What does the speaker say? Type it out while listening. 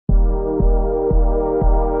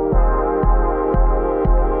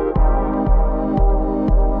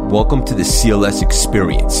Welcome to the CLS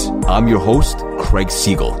Experience. I'm your host, Craig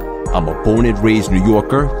Siegel. I'm a born and raised New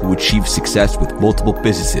Yorker who achieved success with multiple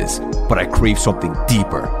businesses, but I crave something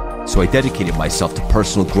deeper. So I dedicated myself to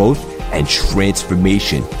personal growth and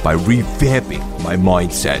transformation by revamping my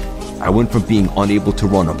mindset. I went from being unable to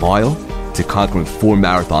run a mile to conquering 4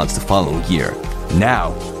 marathons the following year.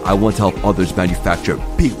 Now, I want to help others manufacture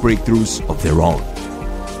big breakthroughs of their own.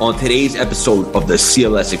 On today's episode of the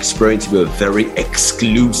CLS Experience, we have a very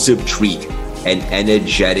exclusive treat, an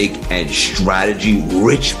energetic and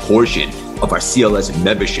strategy-rich portion of our CLS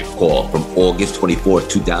membership call from August 24,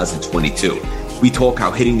 2022. We talk how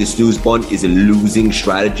hitting the snooze button is a losing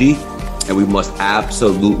strategy, and we must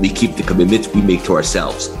absolutely keep the commitments we make to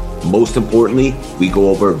ourselves. Most importantly, we go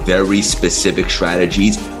over very specific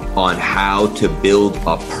strategies on how to build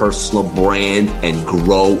a personal brand and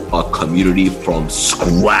grow a community from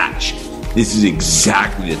scratch. This is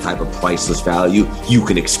exactly the type of priceless value you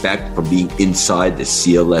can expect from being inside the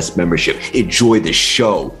CLS membership. Enjoy the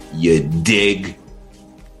show, you dig?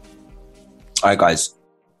 All right, guys.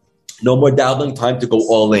 No more dabbling, time to go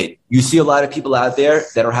all in. You see a lot of people out there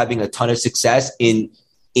that are having a ton of success in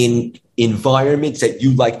environments that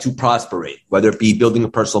you like to prosper in, whether it be building a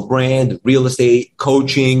personal brand, real estate,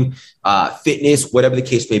 coaching, fitness, whatever the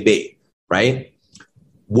case may be, right?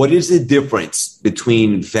 What is the difference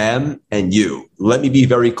between them and you? Let me be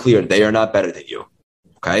very clear. They are not better than you,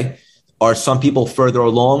 okay? Are some people further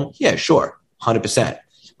along? Yeah, sure, 100%.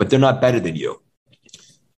 But they're not better than you.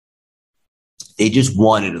 They just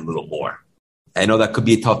want it a little more. I know that could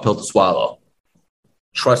be a tough pill to swallow.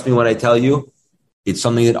 Trust me when I tell you, it's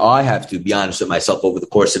something that I have to be honest with myself over the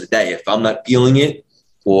course of the day. If I'm not feeling it,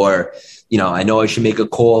 or, I know I should make a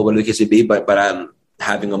call, whatever the case may be, but I'm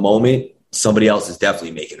having a moment, somebody else is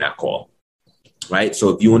definitely making that call, right? So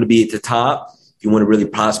if you want to be at the top, if you want to really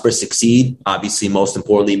prosper, succeed, obviously, most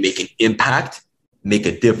importantly, make an impact, make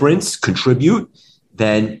a difference, contribute,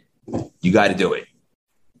 then you got to do it.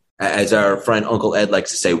 As our friend Uncle Ed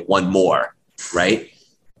likes to say, one more, right?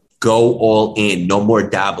 Go all in, no more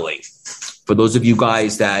dabbling. For those of you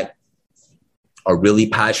guys that are really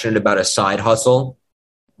passionate about a side hustle,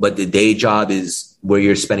 but the day job is where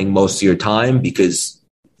you're spending most of your time because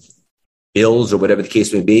bills or whatever the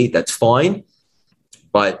case may be, that's fine.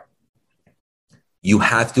 But you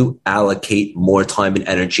have to allocate more time and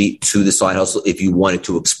energy to the side hustle if you want it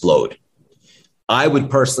to explode. I would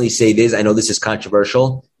personally say this. I know this is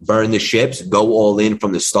controversial. Burn the ships, go all in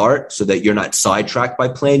from the start so that you're not sidetracked by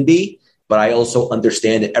plan B. But I also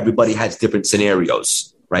understand that everybody has different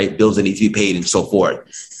scenarios, right? Bills that need to be paid and so forth.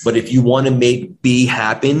 But if you want to make B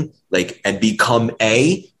happen, and become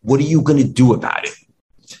A, what are you going to do about it?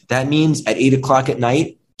 That means at 8:00 at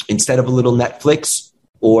night, instead of a little Netflix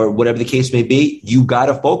or whatever the case may be, you got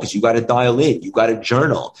to focus. You got to dial in. You got to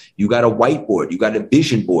journal. You got a whiteboard. You got a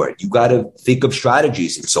vision board. You got to think of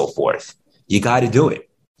strategies and so forth. You got to do it.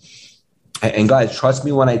 And guys, trust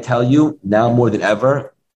me when I tell you, now more than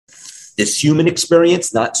ever, this human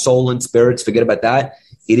experience, not soul and spirits, forget about that.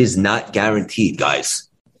 It is not guaranteed, guys.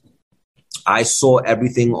 I saw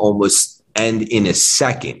everything almost end in a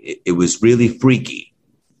second. It was really freaky.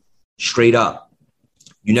 Straight up.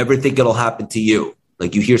 You never think it'll happen to you.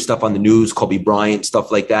 You hear stuff on the news, Kobe Bryant,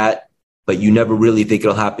 stuff like that, but you never really think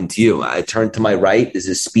it'll happen to you. I turned to my right. There's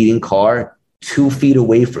a speeding car 2 feet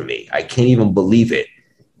away from me. I can't even believe it.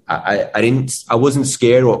 I wasn't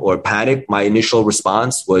scared or panicked. My initial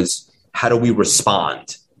response was, how do we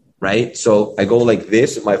respond, right? So I go like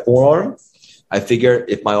this with my forearm. I figure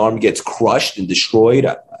if my arm gets crushed and destroyed,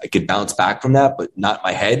 I could bounce back from that, but not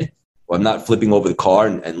my head. Or I'm not flipping over the car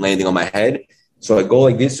and landing on my head. So I go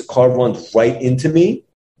like this. The car runs right into me.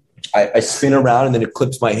 I spin around and then it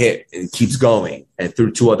clips my hip and keeps going and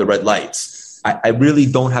through 2 other red lights. I really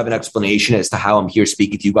don't have an explanation as to how I'm here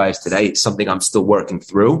speaking to you guys today. It's something I'm still working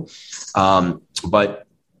through. But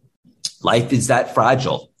life is that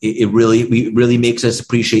fragile. It really makes us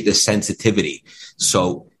appreciate the sensitivity.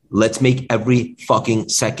 So let's make every fucking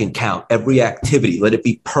second count. Every activity, let it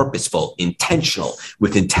be purposeful, intentional,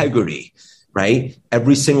 with integrity, right?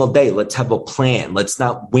 Every single day, let's have a plan. Let's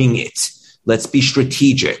not wing it. Let's be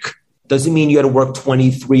strategic. Doesn't mean you got to work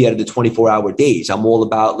 23 out of the 24-hour days. I'm all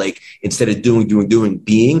about instead of doing,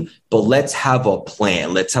 being, but let's have a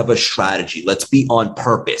plan. Let's have a strategy. Let's be on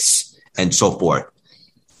purpose and so forth.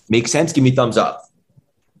 Make sense? Give me a thumbs up.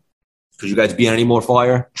 Could you guys be on any more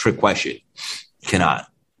fire? Trick question. Cannot.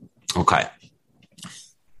 Okay.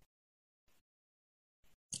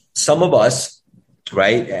 Some of us,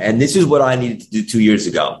 right? And this is what I needed to do 2 years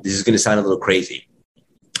ago. This is going to sound a little crazy.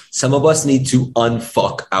 Some of us need to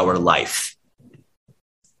unfuck our life.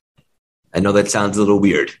 I know that sounds a little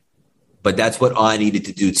weird. But that's what I needed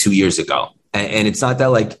to do 2 years ago. And it's not that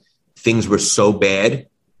like things were so bad,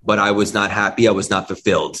 but I was not happy. I was not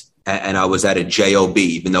fulfilled. And I was at a job,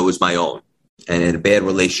 even though it was my own, and in a bad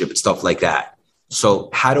relationship and stuff like that. So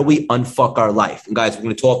how do we unfuck our life? And guys, we're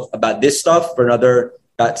going to talk about this stuff for another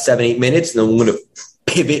about 7-8 minutes. And then we're going to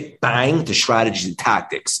pivot, bang, to strategies and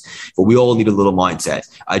tactics. But we all need a little mindset.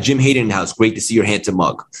 Jim Hayden in the house. Great to see your handsome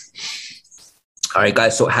mug. All right,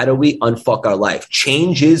 guys. So how do we unfuck our life?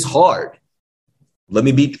 Change is hard. Let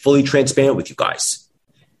me be fully transparent with you guys.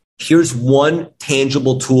 Here's one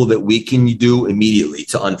tangible tool that we can do immediately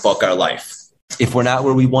to unfuck our life. If we're not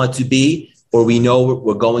where we want to be, or we know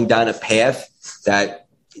we're going down a path that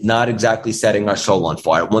not exactly setting our soul on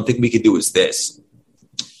fire, one thing we could do is this.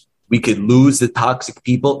 We could lose the toxic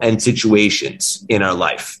people and situations in our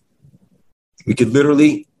life. We could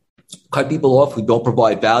literally cut people off who don't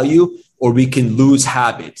provide value, or we can lose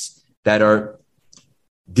habits that are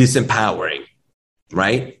disempowering,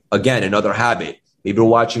 right? Again, another habit. Maybe we're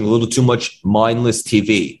watching a little too much mindless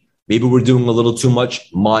TV. Maybe we're doing a little too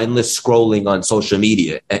much mindless scrolling on social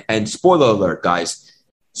media. And spoiler alert, guys,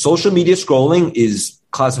 social media scrolling is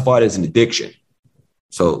classified as an addiction.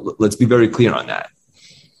 So let's be very clear on that.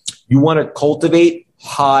 You want to cultivate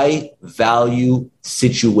high value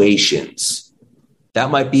situations.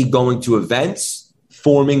 That might be going to events,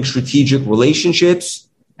 forming strategic relationships,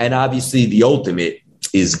 and obviously the ultimate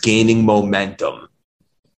is gaining momentum.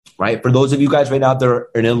 Right? For those of you guys right now that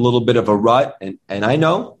are in a little bit of a rut, and I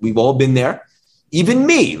know we've all been there, even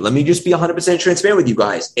me, let me just be 100% transparent with you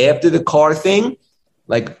guys. After the car thing,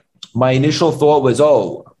 like my initial thought was,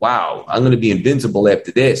 oh, wow, I'm going to be invincible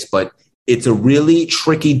after this. But it's a really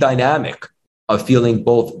tricky dynamic of feeling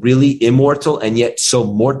both really immortal and yet so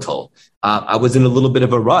mortal. I was in a little bit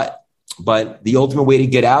of a rut, but the ultimate way to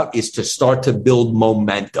get out is to start to build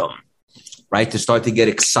momentum. Right? To start to get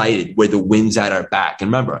excited where the wind's at our back. And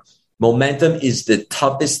remember, momentum is the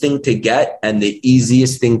toughest thing to get and the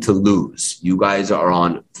easiest thing to lose. You guys are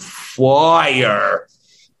on fire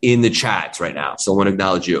in the chats right now. So I want to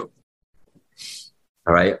acknowledge you.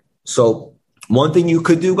 All right. So one thing you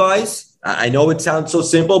could do, guys, I know it sounds so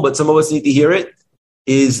simple, but some of us need to hear it,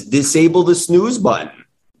 is disable the snooze button.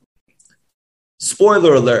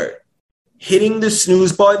 Spoiler alert. Hitting the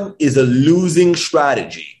snooze button is a losing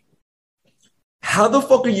strategy. How the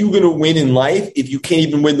fuck are you going to win in life if you can't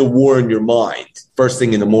even win the war in your mind first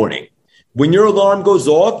thing in the morning? When your alarm goes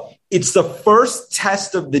off, it's the first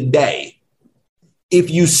test of the day. If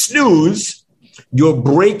you snooze, you're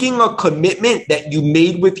breaking a commitment that you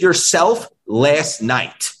made with yourself last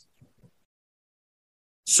night.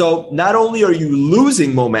 So not only are you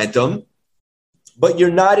losing momentum, but you're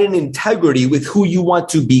not in integrity with who you want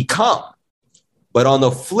to become. But on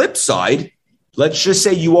the flip side, let's just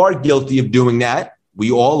say you are guilty of doing that. We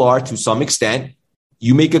all are to some extent.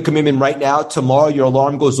 You make a commitment right now. Tomorrow, your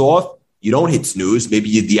alarm goes off. You don't hit snooze. Maybe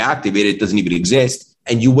you deactivate it. It doesn't even exist.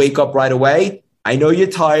 And you wake up right away. I know you're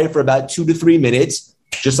tired for about 2 to 3 minutes.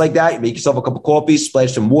 Just like that, you make yourself a cup of coffee,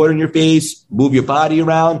 splash some water in your face, move your body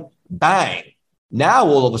around. Bang. Now,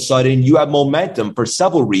 all of a sudden, you have momentum for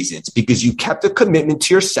several reasons because you kept a commitment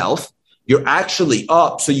to yourself. You're actually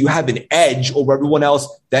up. So you have an edge over everyone else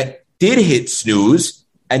that did hit snooze,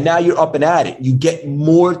 and now you're up and at it. You get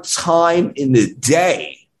more time in the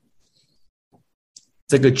day.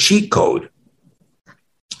 It's like a cheat code,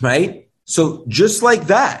 right? So just like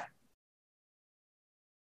that,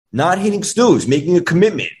 not hitting snooze, making a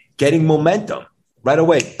commitment, getting momentum, right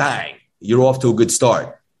away, bang, you're off to a good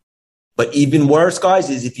start. But even worse, guys,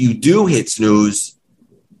 is if you do hit snooze,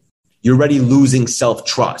 you're already losing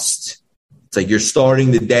self-trust. It's like you're starting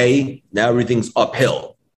the day, now everything's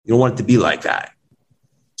uphill. You don't want it to be like that.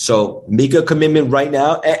 So make a commitment right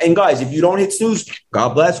now. And guys, if you don't hit snooze,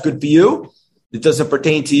 God bless, good for you. It doesn't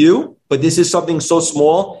pertain to you, but this is something so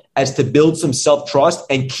small as to build some self-trust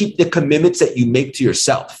and keep the commitments that you make to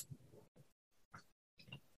yourself.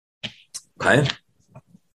 Okay.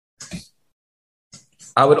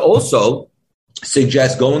 I would also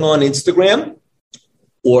suggest going on Instagram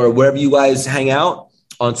or wherever you guys hang out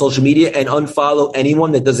on social media and unfollow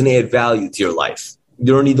anyone that doesn't add value to your life. You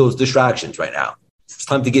don't need those distractions right now. It's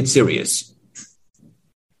time to get serious.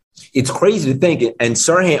 It's crazy to think, and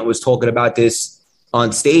Sirhan was talking about this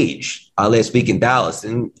on stage last week in Dallas,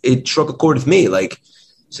 and it struck a chord with me, like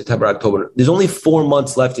September, October. There's only 4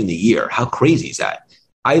 months left in the year. How crazy is that?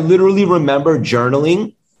 I literally remember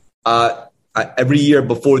journaling every year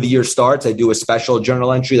before the year starts. I do a special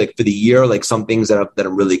journal entry like for the year, like some things that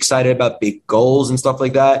I'm really excited about, big goals and stuff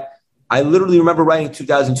like that. I literally remember writing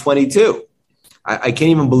 2022. I can't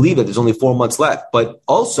even believe that there's only 4 months left. But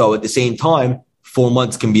also at the same time, 4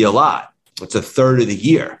 months can be a lot. It's a third of the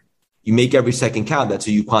year. You make every second count. That's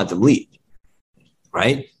how you quantum leap,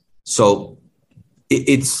 right? So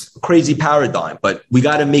it's a crazy paradigm, but we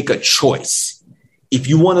got to make a choice. If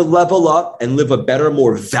you want to level up and live a better,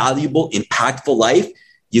 more valuable, impactful life,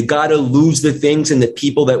 you got to lose the things and the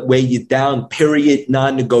people that weigh you down, period,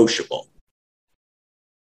 non-negotiable.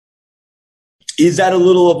 Is that a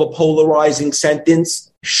little of a polarizing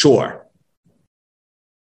sentence? Sure.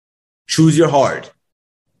 Choose your heart.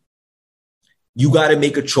 You got to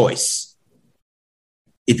make a choice.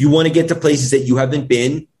 If you want to get to places that you haven't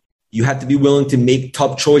been, you have to be willing to make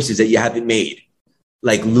tough choices that you haven't made,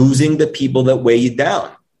 like losing the people that weigh you down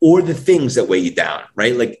or the things that weigh you down,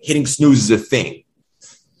 right? Like hitting snooze is a thing.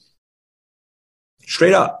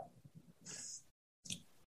 Straight up.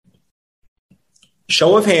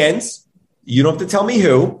 Show of hands. You don't have to tell me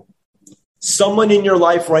who. Someone in your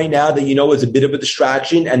life right now that you know is a bit of a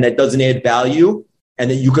distraction and that doesn't add value and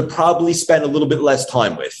that you could probably spend a little bit less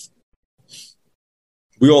time with.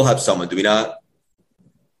 We all have someone, do we not?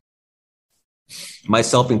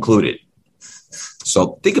 Myself included.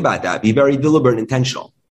 So think about that. Be very deliberate and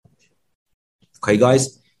intentional. Okay,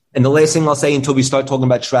 guys? And the last thing I'll say until we start talking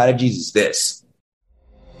about strategies is this.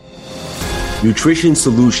 Nutrition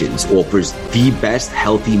Solutions offers the best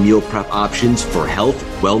healthy meal prep options for health,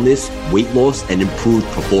 wellness, weight loss, and improved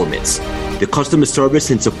performance. The customer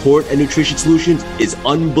service and support at Nutrition Solutions is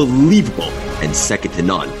unbelievable and second to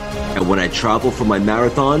none. And when I travel for my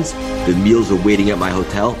marathons, the meals are waiting at my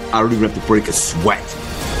hotel. I don't even have to break a sweat.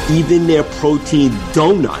 Even their protein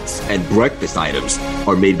donuts and breakfast items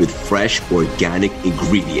are made with fresh, organic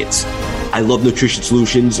ingredients. I love Nutrition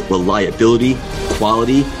Solutions' reliability,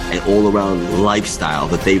 quality, and all-around lifestyle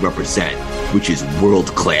that they represent, which is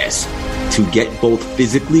world-class. To get both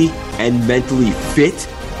physically and mentally fit,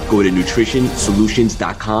 go to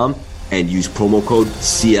nutritionsolutions.com and use promo code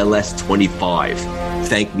CLS25.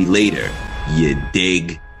 Thank me later, you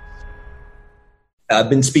dig? I've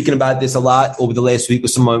been speaking about this a lot over the last week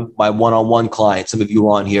with some of my one-on-one clients. Some of you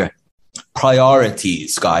are on here.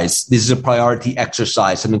 Priorities, guys. This is a priority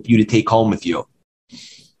exercise, something for you to take home with you,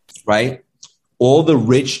 right? All the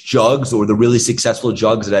rich jugs or the really successful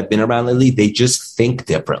jugs that I've been around lately, they just think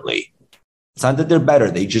differently. It's not that they're better.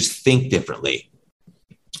 They just think differently,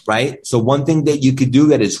 right? So one thing that you could do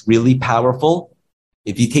that is really powerful,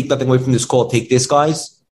 if you take nothing away from this call, take this,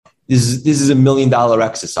 guys. This is $1 million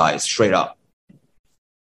exercise, straight up.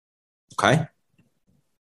 Okay?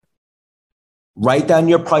 Write down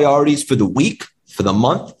your priorities for the week, for the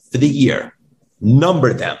month, for the year.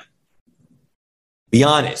 Number them. Be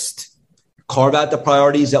honest. Carve out the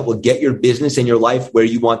priorities that will get your business and your life where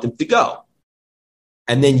you want them to go.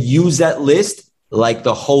 And then use that list like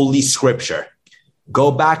the Holy Scripture.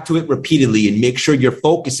 Go back to it repeatedly and make sure you're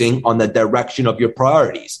focusing on the direction of your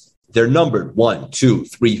priorities. They're numbered 1, 2,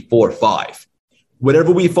 3, 4, 5.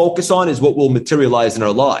 Whatever we focus on is what will materialize in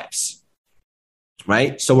our lives.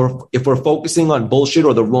 Right? So if we're focusing on bullshit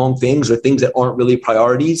or the wrong things or things that aren't really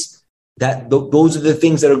priorities, those are the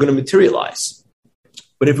things that are going to materialize.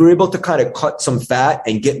 But if we're able to kind of cut some fat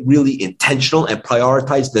and get really intentional and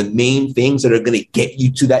prioritize the main things that are going to get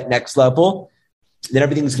you to that next level, then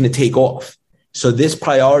everything's going to take off. So this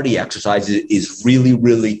priority exercise is really,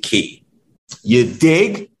 really key. You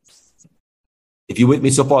dig? If you're with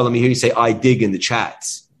me so far, let me hear you say, I dig in the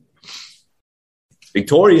chats.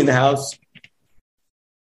 Victoria in the house.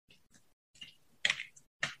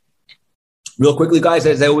 Real quickly, guys,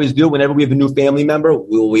 as I always do, whenever we have a new family member,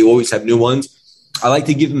 we always have new ones. I like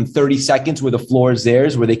to give them 30 seconds where the floor is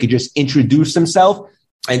theirs, where they could just introduce themselves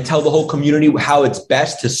and tell the whole community how it's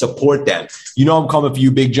best to support them. You know I'm coming for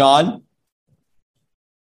you, Big John.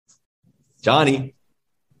 Johnny.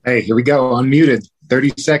 Hey, here we go. Unmuted.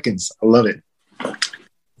 30 seconds. I love it.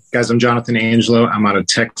 Guys, I'm Jonathan Angelo. I'm out of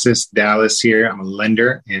Texas, Dallas here. I'm a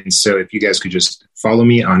lender. And so if you guys could just follow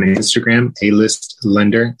me on Instagram, A-List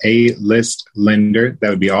Lender, that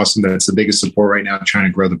would be awesome. That's the biggest support right now, trying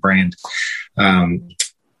to grow the brand.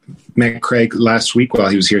 Met Craig last week while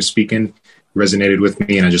he was here speaking, resonated with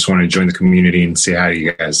me, and I just wanted to join the community and say hi to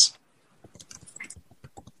you guys.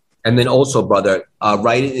 And then also, brother,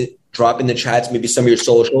 drop in the chats maybe some of your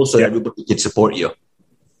socials so that everybody can support you.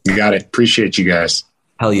 You got it. Appreciate you guys.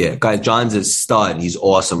 Hell yeah. Guys, John's a stud. He's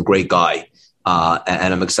awesome. Great guy.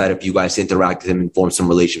 And I'm excited for you guys to interact with him and form some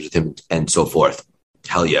relations with him and so forth.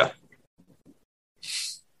 Hell yeah.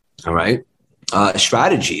 All right.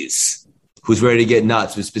 Strategies. Who's ready to get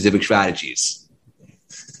nuts with specific strategies?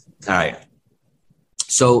 All right.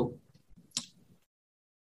 So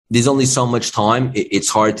there's only so much time. It's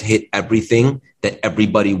hard to hit everything that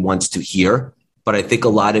everybody wants to hear. but I think a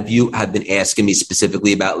lot of you have been asking me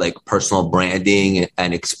specifically about like personal branding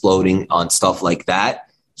and exploding on stuff like that.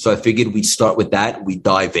 So I figured we'd start with that. We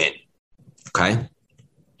dive in. Okay.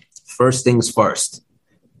 First things first.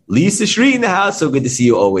 Lisa Shree in the house. So good to see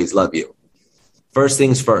you always. Love you. First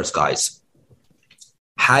things first, guys.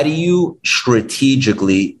 How do you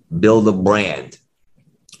strategically build a brand,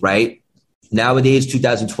 right? Nowadays,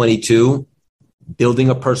 2022, building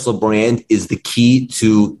a personal brand is the key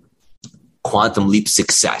to quantum leap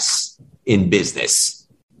success in business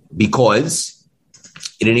because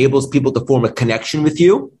it enables people to form a connection with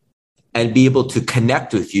you and be able to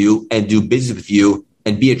connect with you and do business with you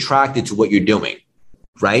and be attracted to what you're doing,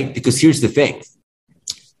 right? Because here's the thing.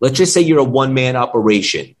 Let's just say you're a one-man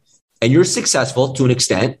operation and you're successful to an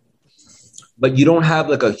extent, but you don't have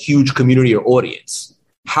like a huge community or audience.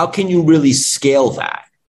 How can you really scale that?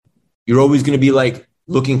 You're always going to be like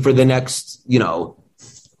looking for the next,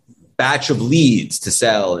 batch of leads to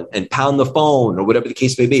sell and pound the phone or whatever the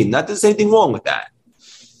case may be. Not that there's anything wrong with that.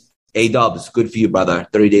 A-Dubs, good for you, brother.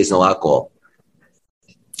 30 days no alcohol.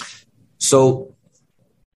 So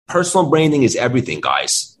personal branding is everything,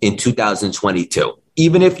 guys, in 2022.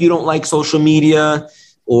 Even if you don't like social media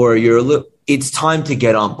or it's time to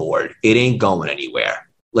get on board. It ain't going anywhere.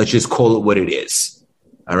 Let's just call it what it is.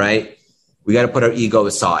 All right. We got to put our ego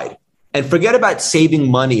aside and forget about saving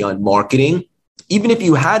money on marketing. Even if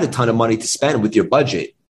you had a ton of money to spend with your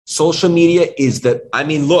budget, social media is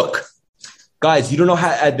look, guys, you don't know how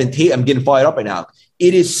advantageous, I'm getting fired up right now.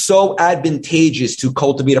 It is so advantageous to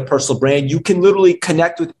cultivate a personal brand. You can literally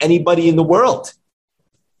connect with anybody in the world.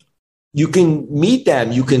 You can meet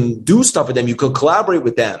them. You can do stuff with them. You can collaborate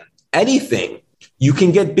with them. Anything. You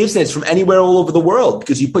can get business from anywhere all over the world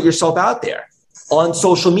because you put yourself out there on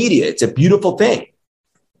social media. It's a beautiful thing,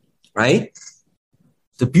 right?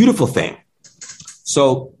 It's a beautiful thing.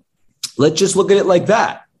 So let's just look at it like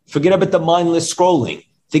that. Forget about the mindless scrolling.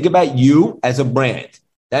 Think about you as a brand.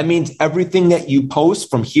 That means everything that you post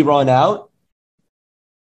from here on out,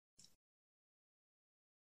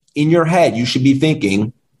 in your head, you should be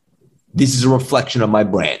thinking, this is a reflection of my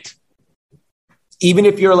brand. Even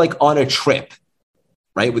if you're like on a trip,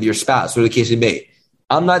 right, with your spouse, or the case may be.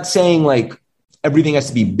 I'm not saying like everything has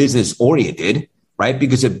to be business oriented, right?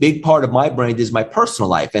 Because a big part of my brand is my personal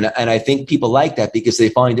life. And I think people like that because they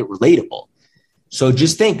find it relatable. So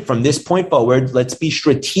just think from this point forward, let's be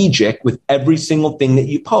strategic with every single thing that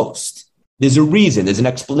you post. There's a reason, there's an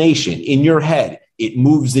explanation in your head. It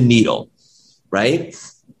moves the needle, right?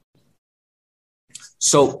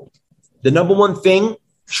 So the number one thing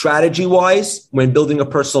strategy-wise when building a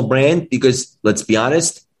personal brand, because let's be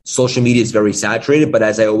honest, social media is very saturated, but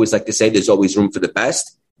as I always like to say, there's always room for the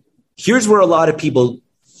best. Here's where a lot of people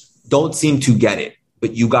don't seem to get it,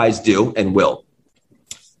 but you guys do and will.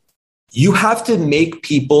 You have to make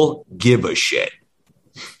people give a shit.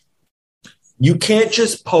 You can't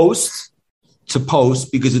just post to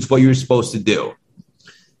post because it's what you're supposed to do.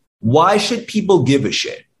 Why should people give a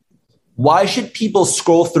shit? Why should people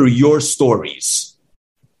scroll through your stories?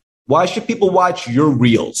 Why should people watch your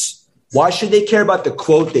reels? Why should they care about the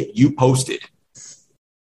quote that you posted?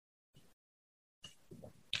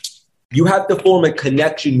 You have to form a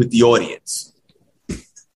connection with the audience.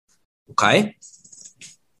 Okay?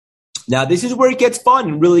 Now, this is where it gets fun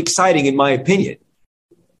and really exciting, in my opinion.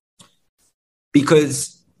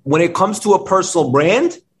 Because when it comes to a personal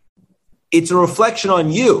brand, it's a reflection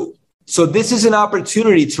on you. So this is an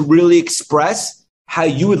opportunity to really express how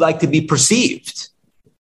you would like to be perceived,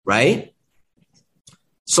 right?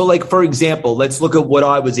 So like, for example, let's look at what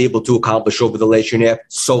I was able to accomplish over the last year and a half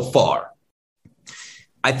so far.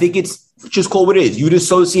 I think it's just call what it is. You'd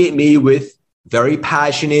associate me with very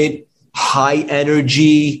passionate, high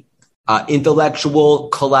energy, intellectual,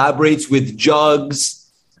 collaborates with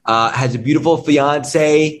Jugs, has a beautiful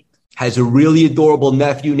fiance, has a really adorable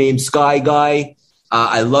nephew named Sky Guy.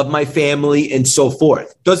 I love my family and so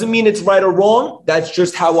forth. Doesn't mean it's right or wrong. That's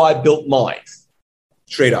just how I built mine.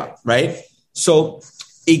 Straight up, right? So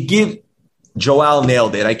Joel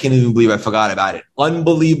nailed it. I can't even believe I forgot about it.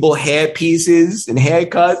 Unbelievable hair pieces and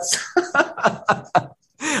haircuts.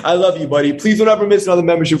 I love you, buddy. Please don't ever miss another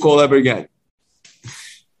membership call ever again.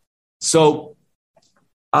 So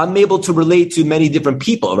I'm able to relate to many different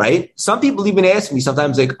people, right? Some people even ask me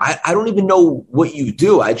sometimes, like, I don't even know what you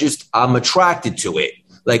do. I'm attracted to it.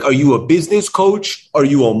 Like, are you a business coach? Are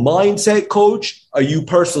you a mindset coach? Are you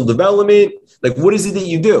personal development? Like, what is it that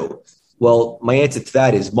you do? Well, my answer to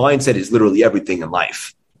that is mindset is literally everything in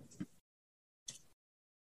life.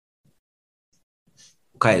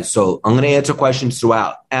 Okay, so I'm going to answer questions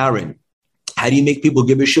throughout. Aaron, how do you make people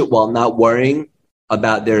give a shit while not worrying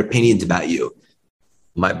about their opinions about you?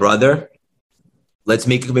 My brother, let's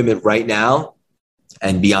make a commitment right now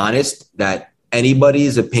and be honest that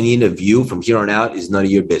anybody's opinion of you from here on out is none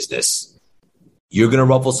of your business. You're going to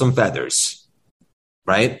ruffle some feathers,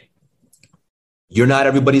 right? You're not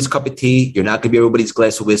everybody's cup of tea. You're not going to be everybody's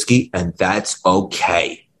glass of whiskey, and that's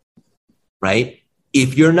okay, right?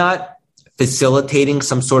 If you're not facilitating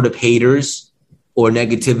some sort of haters or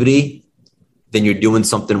negativity, then you're doing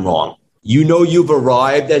something wrong. You know you've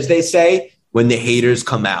arrived, as they say, when the haters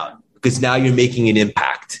come out, because now you're making an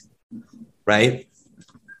impact, right?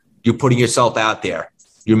 You're putting yourself out there.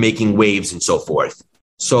 You're making waves and so forth.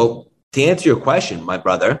 So to answer your question, my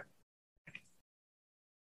brother,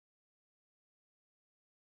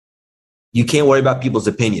 you can't worry about people's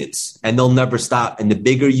opinions, and they'll never stop. And the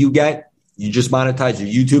bigger you get, you just monetize your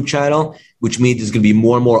YouTube channel, which means there's going to be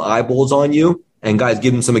more and more eyeballs on you. And guys,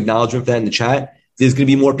 give them some acknowledgement for that in the chat. There's going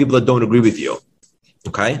to be more people that don't agree with you.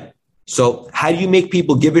 Okay? So how do you make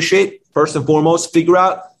people give a shit? First and foremost, figure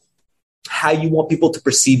out how you want people to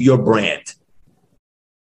perceive your brand.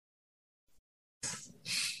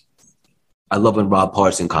 I love when Rob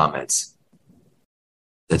Parson comments.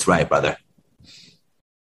 That's right, brother.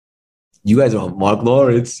 You guys are Mark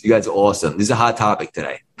Lawrence. You guys are awesome. This is a hot topic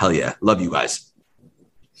today. Hell yeah. Love you guys.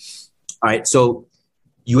 All right. So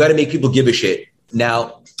you got to make people give a shit.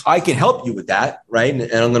 Now, I can help you with that, right?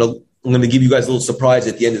 And I'm going to give you guys a little surprise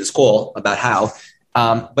at the end of this call about how.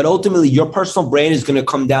 But ultimately, your personal brand is going to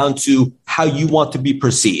come down to how you want to be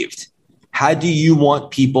perceived. How do you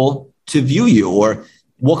want people to view you? Or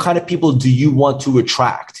what kind of people do you want to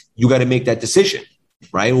attract? You got to make that decision,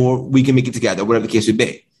 right? Or we can make it together, whatever the case would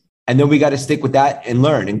be. And then we got to stick with that and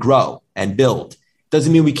learn and grow and build.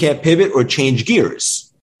 Doesn't mean we can't pivot or change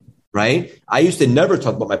gears, right? I used to never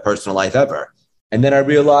talk about my personal life ever. And then I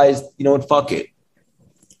realized, you know what, fuck it.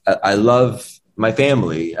 I love my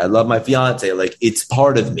family. I love my fiance. Like, it's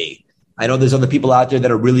part of me. I know there's other people out there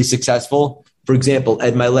that are really successful. For example,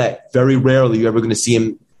 Ed Milet, very rarely you're ever going to see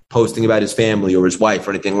him posting about his family or his wife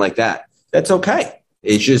or anything like that. That's okay.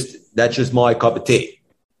 That's just my cup of tea,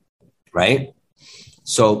 right?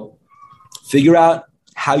 So figure out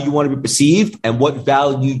how you want to be perceived and what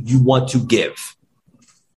value you want to give.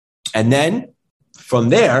 And then from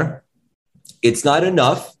there, it's not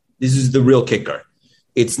enough. This is the real kicker.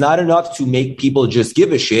 It's not enough to make people just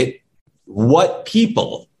give a shit. What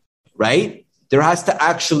people, right? There has to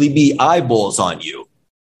actually be eyeballs on you.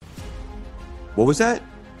 What was that?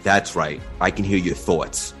 That's right. I can hear your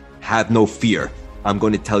thoughts. Have no fear. I'm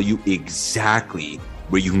going to tell you exactly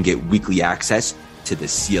where you can get weekly access to the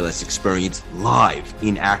CLS experience live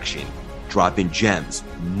in action. Drop-in gems,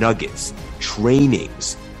 nuggets,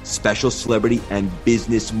 trainings, special celebrity and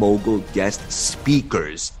business mogul guest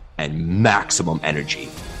speakers, and maximum energy.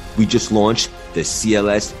 We just launched the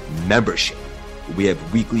CLS membership. We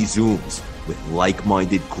have weekly Zooms with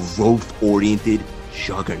like-minded, growth-oriented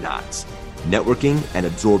juggernauts, networking and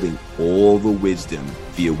absorbing all the wisdom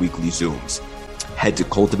via weekly Zooms. Head to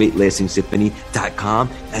cultivatelastingsymphony.com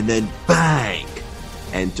and then bang!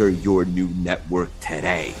 Enter your new network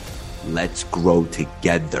today. Let's grow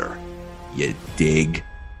together. You dig?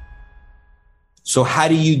 So how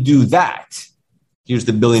do you do that? Here's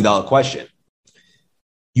the billion-dollar question.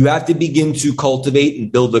 You have to begin to cultivate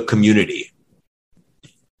and build a community.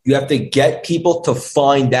 You have to get people to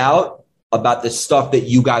find out about the stuff that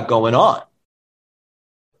you got going on,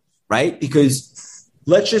 right? Because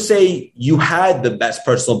let's just say you had the best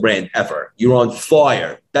personal brand ever. You're on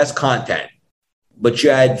fire, best content, but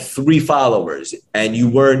you had 3 followers and you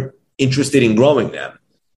weren't interested in growing them.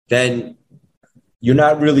 Then you're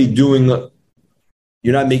not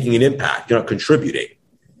making an impact. You're not contributing,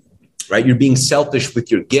 right? You're being selfish with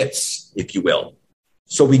your gifts, if you will.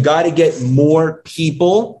 So we got to get more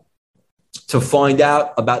people to find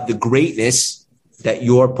out about the greatness that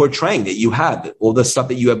you're portraying, that you have, all the stuff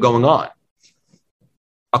that you have going on.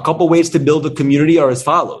 A couple ways to build a community are as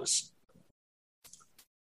follows.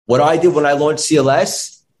 What I did when I launched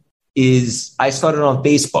CLS is I started on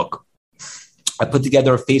Facebook. I put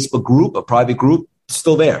together a Facebook group, a private group,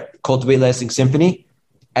 still there, Cultivate Lasting Symphony.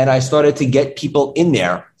 And I started to get people in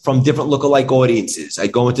there from different lookalike audiences. I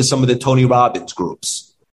go into some of the Tony Robbins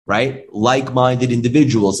groups, right? Like-minded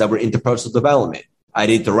individuals that were into personal development. I'd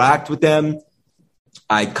interact with them.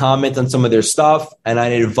 I'd comment on some of their stuff, and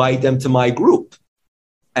I'd invite them to my group.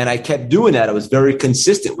 And I kept doing that. I was very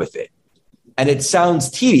consistent with it. And it sounds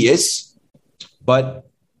tedious, but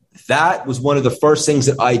that was one of the first things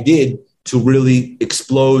that I did to really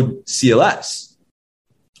explode CLS.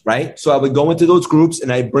 Right? So I would go into those groups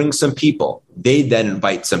and I'd bring some people. They'd then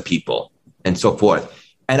invite some people and so forth.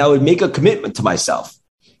 And I would make a commitment to myself.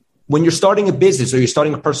 when you're starting a business or you're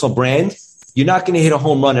starting a personal brand, you're not going to hit a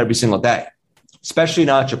home run every single day, especially in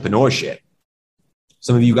entrepreneurship.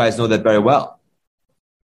 Some of you guys know that very well.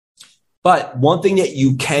 But one thing that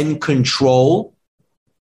you can control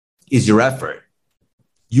is your effort.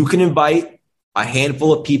 You can invite a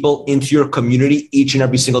handful of people into your community each and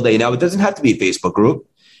every single day. Now, it doesn't have to be a Facebook group.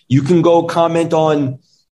 You can go comment on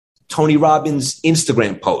Tony Robbins'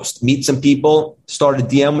 Instagram post, meet some people, start a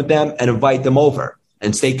DM with them, and invite them over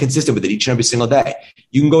and stay consistent with it each and every single day.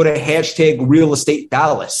 You can go to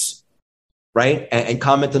 #RealEstateDallas, right? And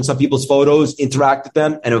comment on some people's photos, interact with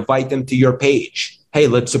them, and invite them to your page. Hey,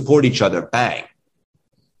 let's support each other. Bang.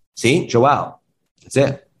 See, Joel, that's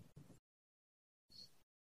it.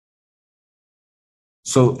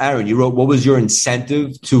 So, Aaron, you wrote, what was your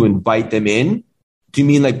incentive to invite them in? Do you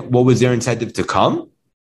mean like what was their incentive to come?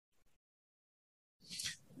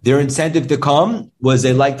 Their incentive to come was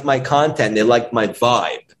they liked my content. They liked my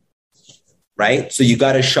vibe, right? So you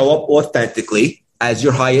got to show up authentically as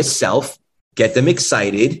your highest self, get them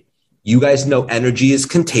excited. You guys know energy is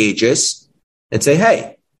contagious, and say,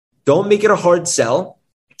 hey, don't make it a hard sell.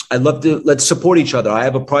 Let's support each other. I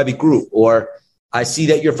have a private group, or I see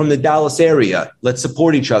that you're from the Dallas area. Let's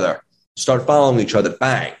support each other. Start following each other.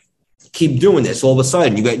 Bang. Keep doing this. All of a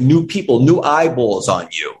sudden, you got new people, new eyeballs on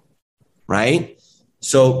you, right?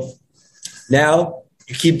 So now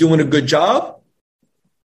you keep doing a good job.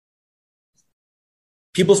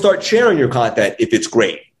 People start sharing your content if it's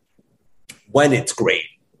great, when it's great.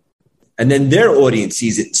 And then their audience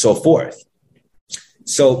sees it and so forth.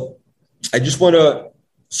 So I just want to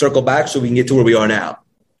circle back so we can get to where we are now.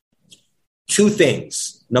 2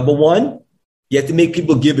 things. Number 1, you have to make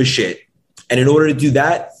people give a shit. And in order to do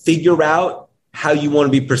that, figure out how you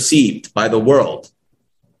want to be perceived by the world.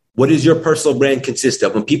 What does your personal brand consist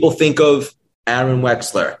of? When people think of Aaron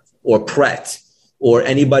Wexler or Pret or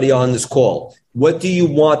anybody on this call, what do you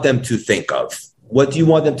want them to think of? What do you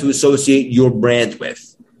want them to associate your brand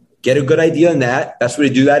with? Get a good idea on that. Best way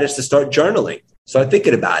to do that is to start journaling. Start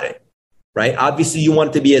thinking about it, right? Obviously, you want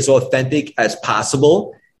it to be as authentic as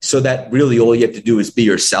possible so that really all you have to do is be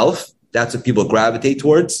yourself. That's what people gravitate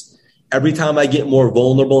towards. Every time I get more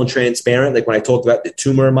vulnerable and transparent, like when I talked about the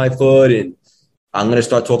tumor in my foot, and I'm going to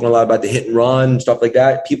start talking a lot about the hit and run, stuff like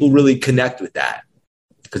that, people really connect with that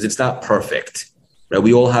because it's not perfect, right?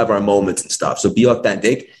 We all have our moments and stuff. So be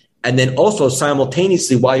authentic. And then also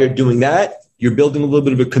simultaneously, while you're doing that, you're building a little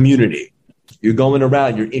bit of a community. You're going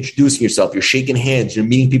around, you're introducing yourself, you're shaking hands, you're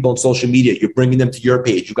meeting people on social media, you're bringing them to your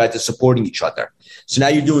page. You guys are supporting each other. So now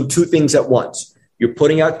you're doing 2 things at once. You're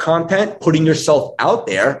putting out content, putting yourself out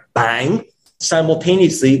there, bang,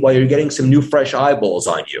 simultaneously while you're getting some new fresh eyeballs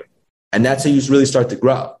on you. And that's how you really start to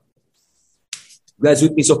grow. You guys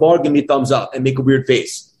with me so far? Give me a thumbs up and make a weird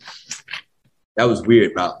face. That was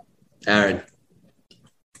weird, bro. Aaron.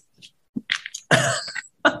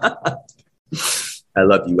 I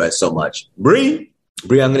love you guys so much. Bree, I'm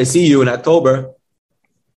going to see you in October.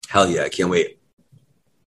 Hell yeah, I can't wait.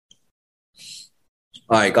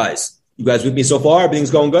 All right, guys. You guys with me so far?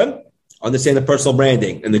 Everything's going good? Understand the personal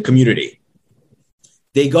branding and the community.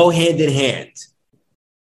 They go hand in hand.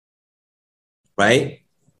 Right?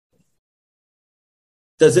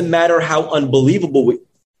 Doesn't matter how unbelievable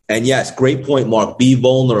and yes, great point, Mark. Be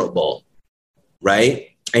vulnerable.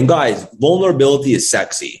 Right? And guys, vulnerability is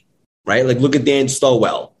sexy. Right? Like look at Dan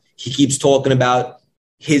Stowell. He keeps talking about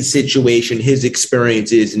his situation, his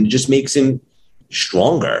experiences, and it just makes him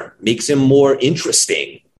stronger, makes him more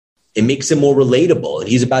interesting. It makes him more relatable, and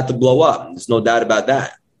he's about to blow up. There's no doubt about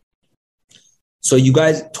that. So you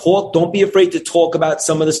guys talk. Don't be afraid to talk about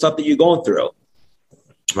some of the stuff that you're going through,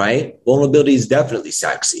 right? Vulnerability is definitely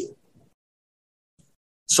sexy.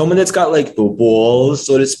 Someone that's got like the balls,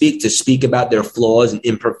 so to speak about their flaws and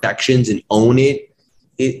imperfections and own it.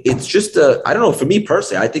 It's just I don't know, for me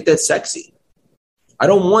personally, I think that's sexy. I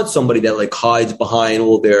don't want somebody that like hides behind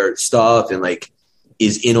all their stuff and like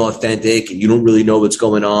is inauthentic and you don't really know what's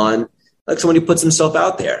going on. Like somebody puts himself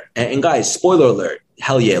out there. And guys, spoiler alert.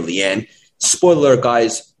 Hell yeah, Leanne. Spoiler alert,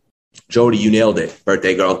 guys. Jody, you nailed it.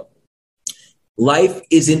 Birthday girl. Life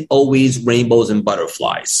isn't always rainbows and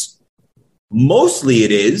butterflies. Mostly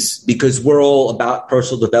it is because we're all about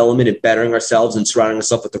personal development and bettering ourselves and surrounding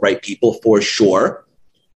ourselves with the right people for sure.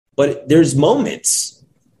 But there's moments,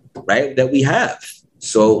 right, that we have.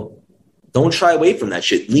 So don't shy away from that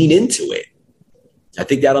shit. Lean into it. I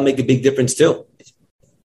think that'll make a big difference too.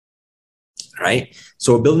 Right?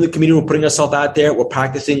 So we're building the community. We're putting ourselves out there. We're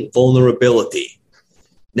practicing vulnerability.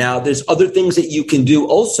 Now, there's other things that you can do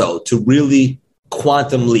also to really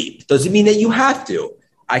quantum leap. Doesn't mean that you have to.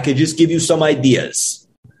 I could just give you some ideas,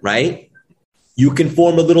 right? You can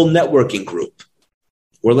form a little networking group,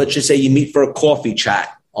 or let's just say you meet for a coffee chat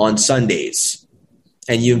on Sundays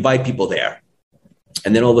and you invite people there.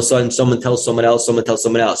 And then all of a sudden someone tells someone else, someone tells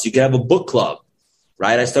someone else. You can have a book club,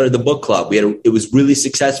 right? I started the book club. It was really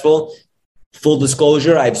successful. Full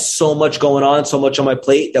disclosure, I have so much going on, so much on my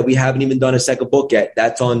plate that we haven't even done a second book yet.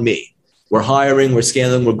 That's on me. We're hiring, we're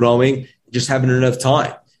scaling, we're growing, just haven't enough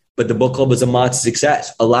time. But the book club was a monster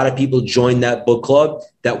success. A lot of people joined that book club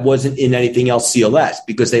that wasn't in anything else CLS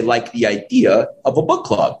because they like the idea of a book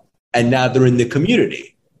club. And now they're in the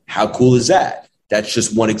community. How cool is that? That's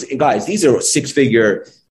just one example. Guys, these are 6-figure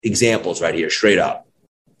examples right here, straight up.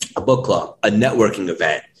 A book club, a networking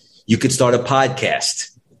event. You could start a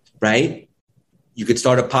podcast, right? You could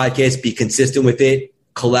start a podcast, be consistent with it,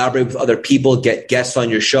 collaborate with other people, get guests on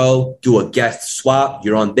your show, do a guest swap.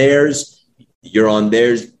 You're on theirs. You're on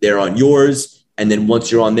theirs, they're on yours. And then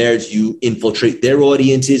once you're on theirs, you infiltrate their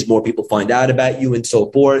audiences, more people find out about you and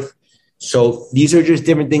so forth. So these are just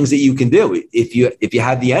different things that you can do if you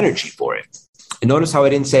have the energy for it. And notice how I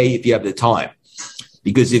didn't say if you have the time,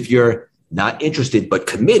 because if you're not interested but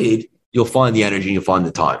committed, you'll find the energy and you'll find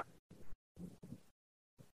the time.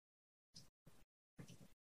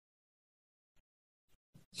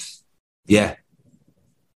 Yeah.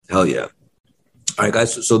 Hell yeah. All right,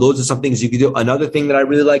 guys. So those are some things you can do. Another thing that I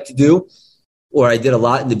really like to do, or I did a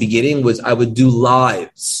lot in the beginning, was I would do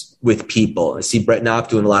lives with people. I see Brett Knopf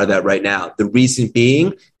doing a lot of that right now. The reason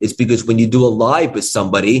being is because when you do a live with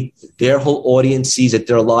somebody, their whole audience sees that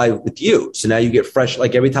they're live with you. So now you get fresh.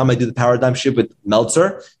 Like every time I do the Paradigm Shift with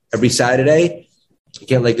Meltzer, every Saturday, I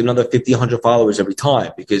get like another 50, 100 followers every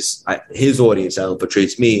time because his audience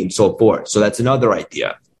infiltrates me and so forth. So that's another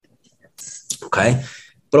idea. Okay.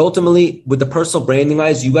 But ultimately, with the personal branding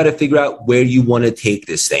guys, you got to figure out where you want to take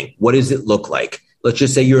this thing. What does it look like? Let's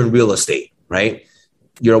just say you're in real estate, right?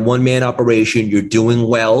 You're a one-man operation. You're doing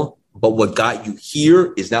well, but what got you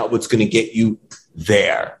here is not what's going to get you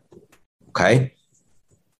there. Okay?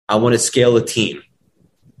 I want to scale a team.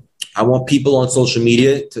 I want people on social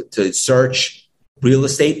media to search real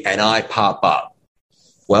estate and I pop up.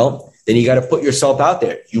 Well, then you got to put yourself out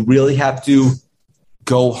there. You really have to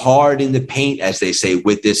go hard in the paint, as they say,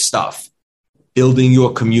 with this stuff. Building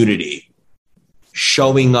your community,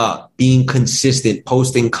 showing up, being consistent,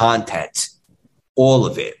 posting content, all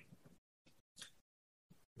of it.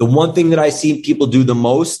 The one thing that I see people do the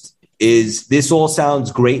most is this all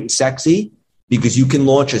sounds great and sexy because you can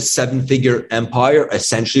launch a 7-figure empire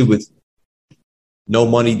essentially with no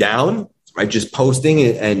money down, right? Just posting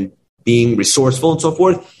and being resourceful and so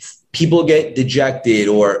forth. People get dejected,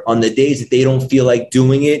 or on the days that they don't feel like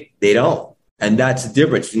doing it, they don't. And that's the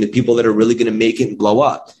difference between the people that are really going to make it and blow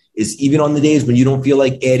up is even on the days when you don't feel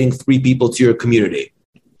like adding 3 people to your community,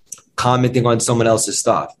 commenting on someone else's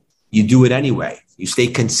stuff. You do it anyway. You stay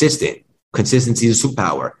consistent. Consistency is a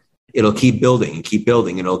superpower. It'll keep building and keep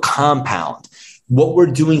building and it'll compound. What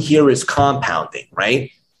we're doing here is compounding, right?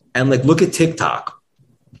 And like, look at TikTok.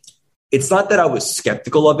 It's not that I was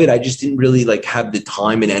skeptical of it. I just didn't really like have the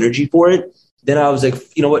time and energy for it. Then I was like,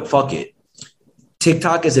 you know what? Fuck it.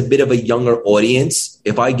 TikTok is a bit of a younger audience.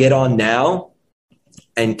 If I get on now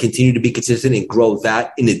and continue to be consistent and grow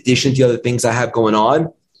that in addition to the other things I have going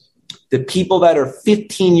on, the people that are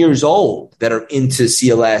 15 years old that are into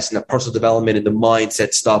CLS and the personal development and the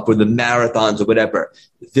mindset stuff or the marathons or whatever,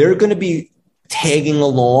 they're going to be tagging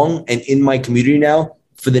along and in my community now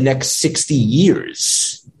for the next 60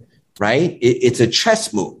 years. Right? It's a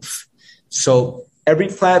chess move. So every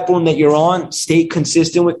platform that you're on, stay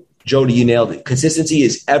consistent with. Jody, you nailed it. Consistency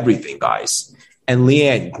is everything, guys. And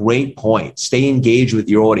Leanne, great point. Stay engaged with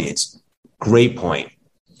your audience. Great point.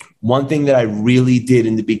 One thing that I really did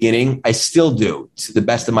in the beginning, I still do to the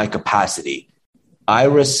best of my capacity. I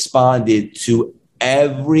responded to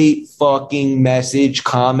every fucking message,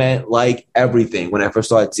 comment, like everything when I first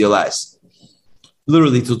started CLS.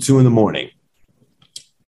 Literally till 2 a.m.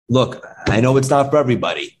 Look, I know it's not for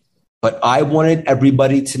everybody, but I wanted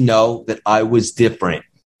everybody to know that I was different.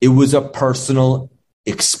 It was a personal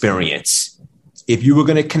experience. If you were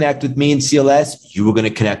going to connect with me in CLS, you were going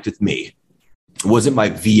to connect with me. It wasn't my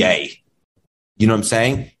VA. You know what I'm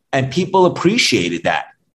saying? And people appreciated that.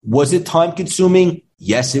 Was it time consuming?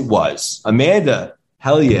 Yes, it was. Amanda,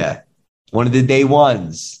 hell yeah. One of the day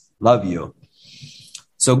ones. Love you.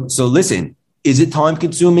 So listen, is it time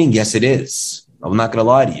consuming? Yes, it is. I'm not going to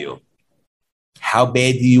lie to you. How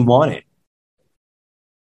bad do you want it?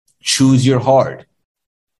 Choose your heart.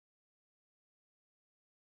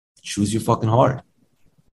 Choose your fucking heart.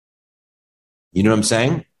 You know what I'm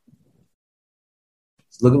saying?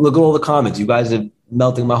 Look at all the comments. You guys are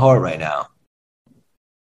melting my heart right now.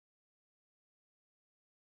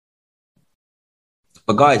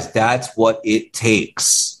 But guys, that's what it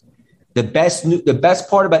takes. The best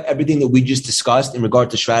part about everything that we just discussed in regard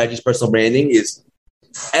to strategies, personal branding is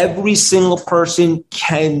every single person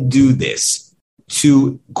can do this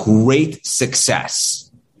to great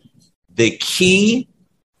success. The key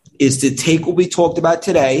is to take what we talked about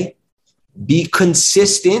today, be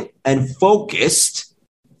consistent and focused,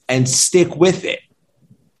 and stick with it.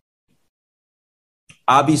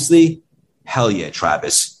 Obviously, hell yeah,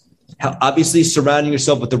 Travis. Obviously, surrounding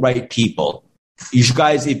yourself with the right people. You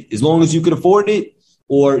guys, as long as you can afford it,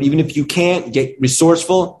 or even if you can't, get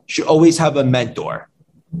resourceful, you should always have a mentor.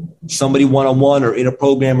 Somebody one-on-one or in a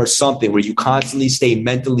program or something where you constantly stay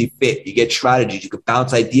mentally fit. You get strategies you can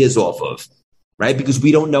bounce ideas off of, right? Because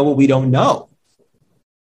we don't know what we don't know.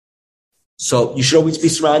 So you should always be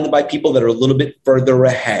surrounded by people that are a little bit further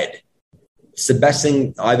ahead. It's the best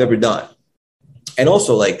thing I've ever done. And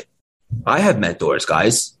also, like, I have mentors,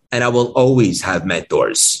 guys, and I will always have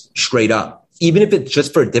mentors, straight up, even if it's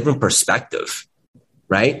just for a different perspective,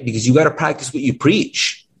 right? Because you got to practice what you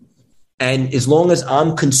preach. And as long as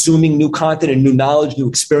I'm consuming new content and new knowledge, new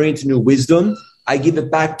experience, new wisdom, I give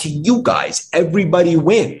it back to you guys. Everybody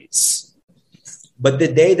wins. But the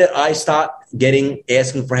day that I stop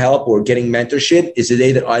asking for help or getting mentorship is the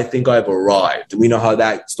day that I think I've arrived. And we know how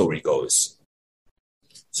that story goes.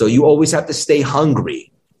 So you always have to stay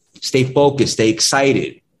hungry, stay focused, stay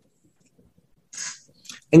excited.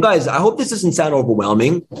 And guys, I hope this doesn't sound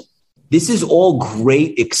overwhelming. This is all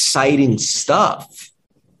great, exciting stuff.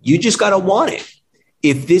 You just got to want it.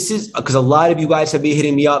 If this is, because a lot of you guys have been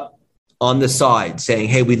hitting me up on the side saying,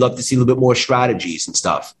 hey, we'd love to see a little bit more strategies and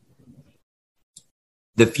stuff.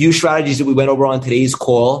 The few strategies that we went over on today's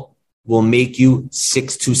call will make you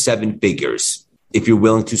 6 to 7 figures if you're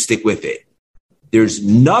willing to stick with it. There's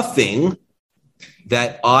nothing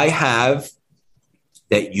that I have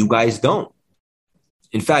that you guys don't.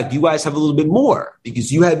 In fact, you guys have a little bit more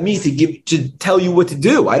because you have me to tell you what to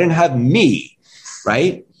do. I didn't have me,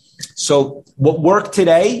 right? So what worked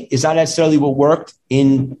today is not necessarily what worked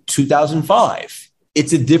in 2005.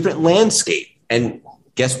 It's a different landscape. And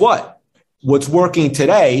guess what? What's working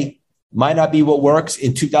today might not be what works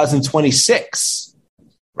in 2026,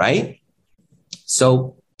 right?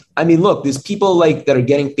 So, I mean, look, there's people like that are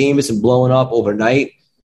getting famous and blowing up overnight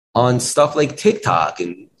on stuff like TikTok.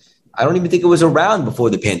 And I don't even think it was around before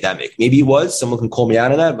the pandemic. Maybe it was. Someone can call me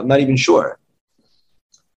out on that, but I'm not even sure.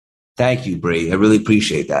 Thank you, Bree. I really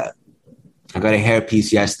appreciate that. I got a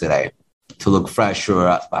hairpiece yesterday to look fresh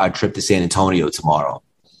for our trip to San Antonio tomorrow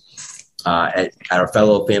at our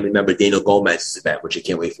fellow family member Daniel Gomez's event, which I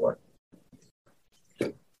can't wait for.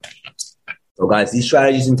 So, guys, these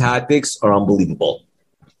strategies and tactics are unbelievable.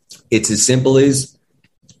 It's as simple as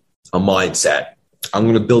a mindset. I'm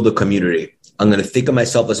going to build a community. I'm going to think of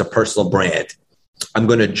myself as a personal brand. I'm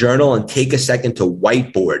going to journal and take a second to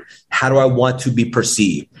whiteboard. How do I want to be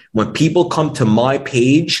perceived? When people come to my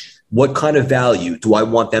page, what kind of value do I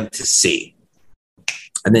want them to see?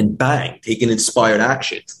 And then bang, take an inspired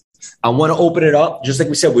action. I want to open it up. Just like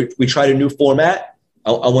we said, we tried a new format.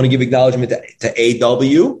 I want to give acknowledgement to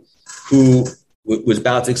AW, who was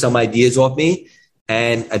bouncing some ideas off me.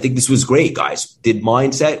 And I think this was great, guys. Did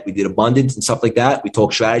mindset, we did abundance and stuff like that. We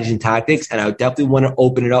talked strategies and tactics. And I would definitely want to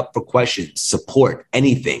open it up for questions, support,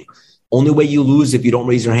 anything. Only way you lose if you don't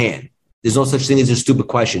raise your hand. There's no such thing as a stupid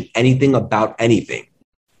question. Anything about anything.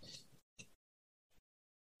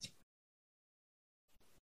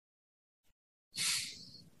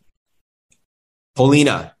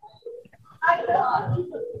 Paulina.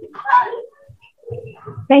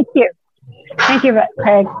 Thank you. Thank you,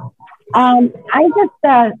 Craig. I just,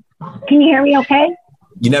 can you hear me okay?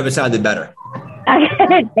 You never sounded better.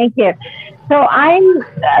 Thank you. So I'm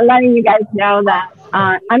letting you guys know that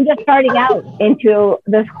I'm just starting out into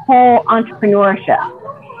this whole entrepreneurship.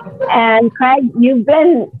 And Craig, you've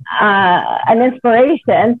been an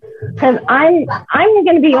inspiration because I'm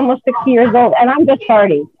going to be almost 60 years old and I'm just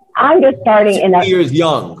starting. I'm just starting 60 years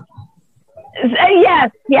young.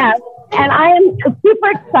 Yes. And I am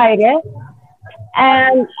super excited.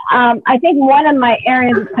 And I think one of my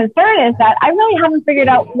areas of concern is that I really haven't figured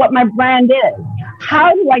out what my brand is.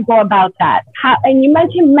 How do I go about that? And you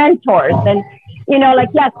mentioned mentors and,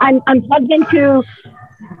 yes, I'm plugged into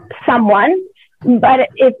someone, but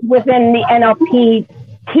it's within the NLP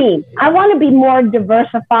team. I want to be more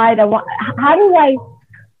diversified. How do I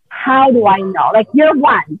know? Like you're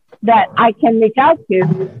one that I can reach out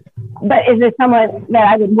to, but is there someone that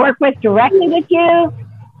I would work with directly with you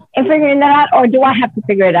in figuring that out, or do I have to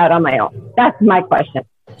figure it out on my own? That's my question.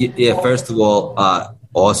 Yeah, first of all,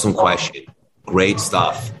 awesome question. Great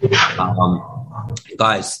stuff.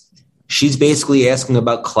 Guys, She's basically asking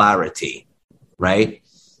about clarity, right?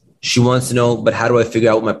 She wants to know, but how do I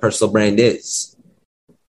figure out what my personal brand is?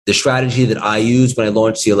 The strategy that I used when I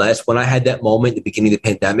launched CLS, when I had that moment at the beginning of the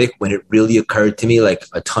pandemic, when it really occurred to me like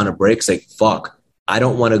a ton of bricks, like, fuck, I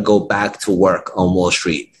don't want to go back to work on Wall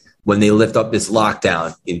Street when they lift up this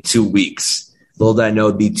lockdown in 2 weeks. Little did I know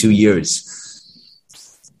it'd be 2 years.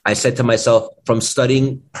 I said to myself, from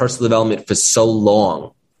studying personal development for so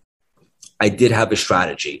long, I did have a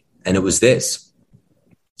strategy, and it was this.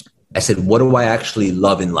 I said, what do I actually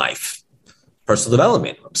love in life? Personal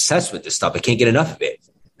development. I'm obsessed with this stuff. I can't get enough of it.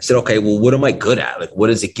 I said, okay, well, what am I good at? Like, what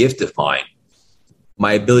is a gift of mine?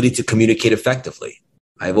 My ability to communicate effectively.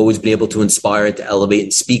 I've always been able to inspire and to elevate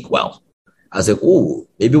and speak well. I was like, ooh,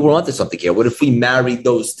 maybe we're onto something here. What if we married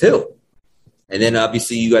those two? And then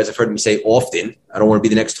obviously you guys have heard me say often, I don't want to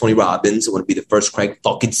be the next Tony Robbins. I want to be the first Craig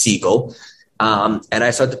fucking Siegel. And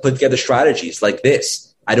I started to put together strategies like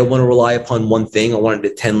this. I don't want to rely upon one thing. I wanted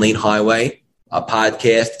a 10-lane highway, a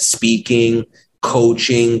podcast, speaking,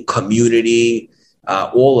 coaching, community,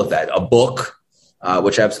 all of that, a book,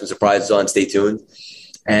 which I have some surprises on. Stay tuned.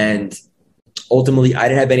 And ultimately, I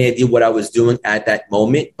didn't have any idea what I was doing at that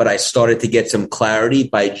moment, but I started to get some clarity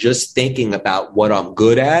by just thinking about what I'm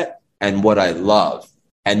good at and what I love.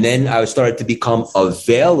 And then I started to become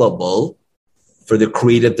available for the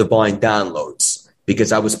creative divine downloads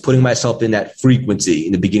because I was putting myself in that frequency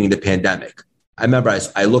in the beginning of the pandemic. I remember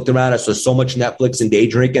I looked around, I saw so much Netflix and day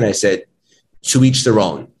drinking. I said, to each their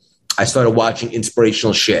own. I started watching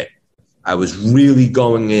inspirational shit. I was really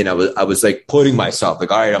going in. I was like putting myself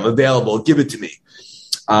like, all right, I'm available. Give it to me.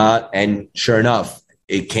 And sure enough,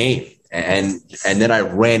 it came. And then I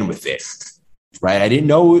ran with it. Right.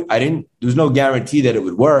 There was no guarantee that it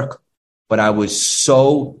would work, but I was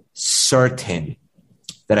so certain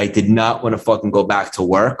that I did not want to fucking go back to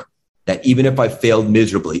work, that even if I failed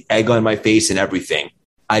miserably, egg on my face and everything,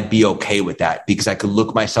 I'd be okay with that because I could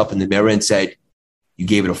look myself in the mirror and said, you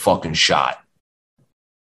gave it a fucking shot.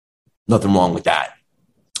 Nothing wrong with that.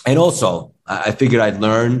 And also, I figured I'd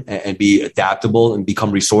learn and be adaptable and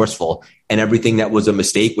become resourceful, and everything that was a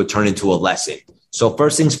mistake would turn into a lesson. So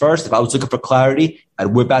first things first, if I was looking for clarity, I'd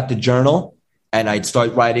whip out the journal and I'd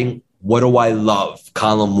start writing, what do I love?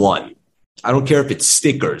 Column 1. I don't care if it's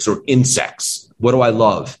stickers or insects. What do I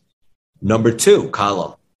love? Number 2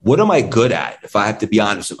 column. What am I good at? If I have to be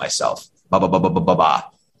honest with myself.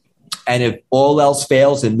 And if all else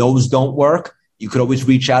fails and those don't work, you could always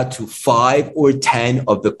reach out to 5 or 10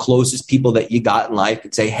 of the closest people that you got in life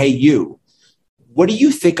and say, hey, you, what do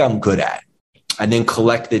you think I'm good at? And then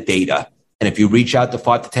collect the data. And if you reach out to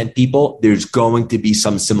 5 to 10 people, there's going to be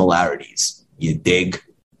some similarities. You dig?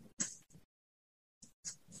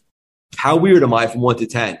 How weird am I from 1 to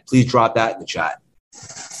 10? Please drop that in the chat.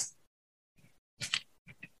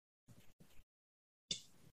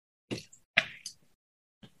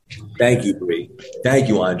 Thank you, Bree. Thank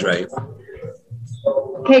you, Andre.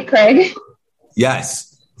 Hey, Craig.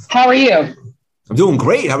 Yes. How are you? I'm doing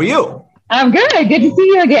great. How are you? I'm good. Good to see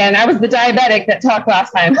you again. I was the diabetic that talked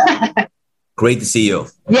last time. Great to see you.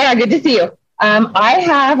 Yeah, good to see you. I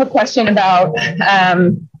have a question about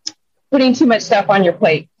putting too much stuff on your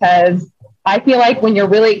plate, because I feel like when you're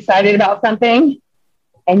really excited about something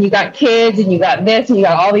and you got kids and you got this and you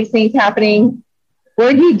got all these things happening,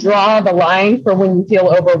 where do you draw the line for when you feel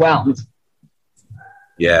overwhelmed?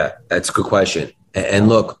 Yeah, that's a good question. And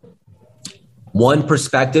look, one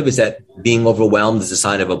perspective is that being overwhelmed is a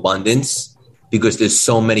sign of abundance because there's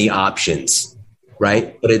so many options,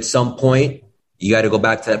 right? But at some point, you got to go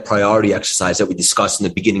back to that priority exercise that we discussed in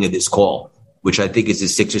the beginning of this call, which I think is a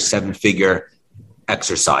 6 or 7 figure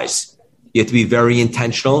exercise. You have to be very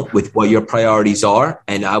intentional with what your priorities are,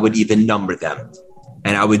 and I would even number them.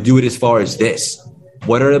 And I would do it as far as this.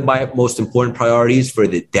 What are my most important priorities for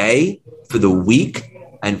the day, for the week,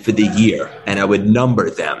 and for the year? And I would number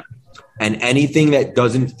them. And anything that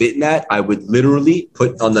doesn't fit in that, I would literally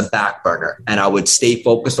put on the back burner, and I would stay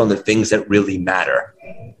focused on the things that really matter,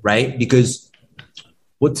 right? Because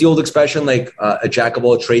what's the old expression? Like a jack of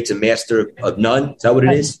all trades, a master of none. Is that what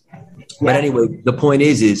it is? Yeah. But anyway, the point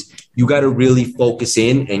is you got to really focus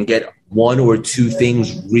in and get 1 or 2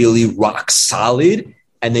 things really rock solid,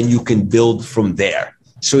 and then you can build from there.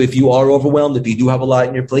 So if you are overwhelmed, if you do have a lot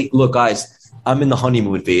on your plate, look, guys, I'm in the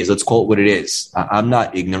honeymoon phase. Let's call it what it is. I'm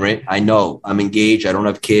not ignorant. I know I'm engaged. I don't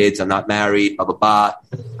have kids. I'm not married, blah, blah, blah.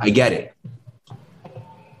 I get it.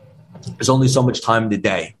 There's only so much time in the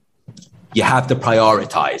day. You have to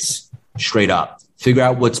prioritize straight up. Figure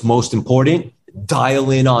out what's most important,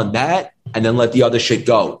 dial in on that, and then let the other shit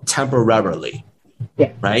go temporarily,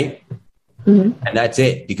 right? And that's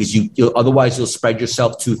it, because otherwise you'll spread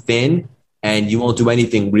yourself too thin and you won't do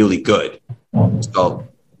anything really good. So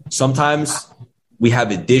sometimes we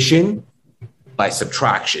have addition by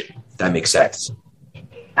subtraction. If that makes sense.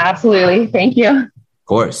 Absolutely. Thank you. Of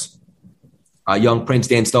course. Young Prince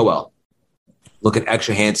Dan Stowell, looking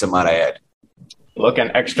extra handsome, might I add.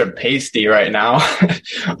 Looking extra pasty right now,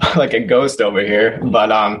 like a ghost over here.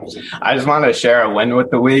 But I just want to share a win with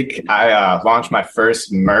the week. I launched my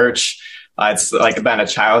first merch. It's like been a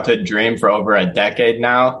childhood dream for over a decade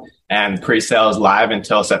now, and pre-sale is live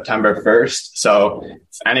until September 1st. So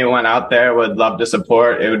if anyone out there would love to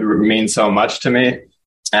support, it would mean so much to me.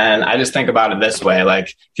 And I just think about it this way, like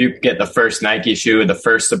if you get the first Nike shoe, the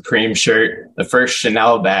first Supreme shirt, the first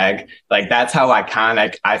Chanel bag, like that's how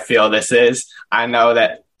iconic I feel this is. I know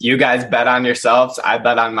that you guys bet on yourselves. I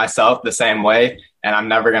bet on myself the same way, and I'm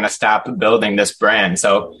never going to stop building this brand.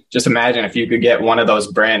 So just imagine if you could get one of those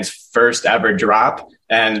brands' first ever drop,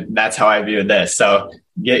 and that's how I view this. So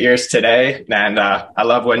get yours today. And I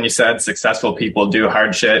love when you said successful people do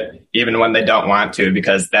hard shit even when they don't want to,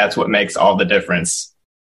 because that's what makes all the difference.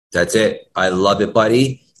 That's it. I love it,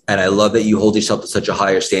 buddy. And I love that you hold yourself to such a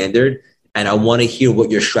higher standard. And I want to hear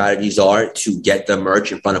what your strategies are to get the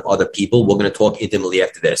merch in front of other people. We're going to talk intimately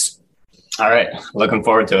after this. All right. Looking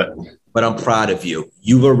forward to it. But I'm proud of you.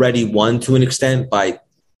 You've already won to an extent by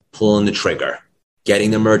pulling the trigger,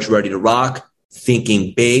 getting the merch ready to rock,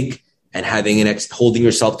 thinking big, and holding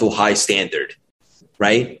yourself to a high standard,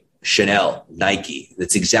 right? Chanel, Nike.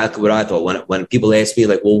 That's exactly what I thought. When people ask me,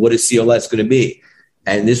 like, well, what is CLS going to be?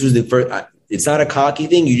 And this was the first, it's not a cocky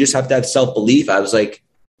thing. You just have to have self-belief. I was like,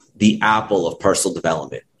 the Apple of personal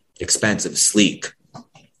development, expensive, sleek,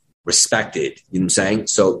 respected. You know what I'm saying?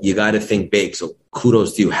 So you got to think big. So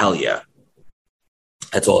kudos to you. Hell yeah.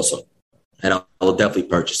 That's awesome. And I'll definitely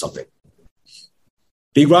purchase something.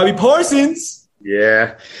 Big Robbie Parsons.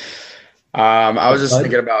 Yeah. I was just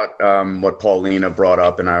thinking about what Paulina brought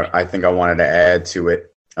up, and I think I wanted to add to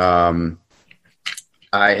it.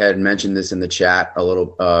 I had mentioned this in the chat a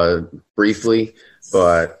little briefly,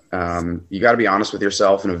 but you got to be honest with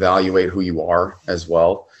yourself and evaluate who you are as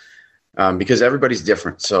well, because everybody's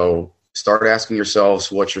different. So start asking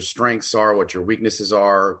yourselves what your strengths are, what your weaknesses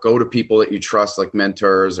are. Go to people that you trust, like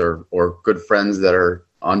mentors or good friends that are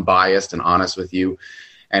unbiased and honest with you,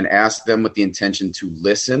 and ask them with the intention to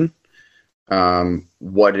listen.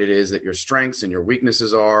 What it is that your strengths and your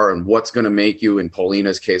weaknesses are, and what's going to make you, in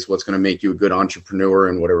Paulina's case, what's going to make you a good entrepreneur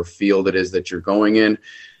in whatever field it is that you're going in,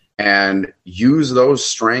 and use those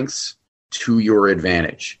strengths to your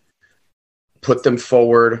advantage. Put them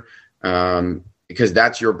forward, because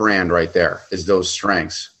that's your brand right there, is those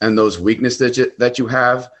strengths. And those weaknesses that you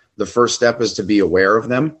have, the first step is to be aware of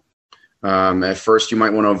them. At first, you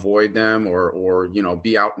might want to avoid them or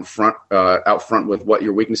be out front with what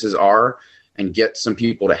your weaknesses are, and get some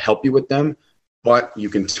people to help you with them. But you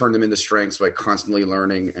can turn them into strengths by constantly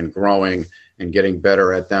learning and growing and getting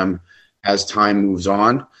better at them as time moves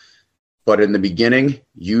on. But in the beginning,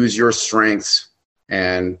 use your strengths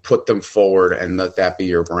and put them forward, and let that be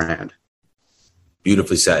your brand.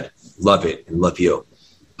 Beautifully said. Love it, and love you.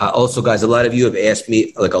 Also, guys, a lot of you have asked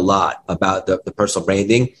me a lot about the personal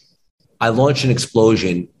branding. I launched an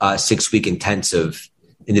Explosion 6-week intensive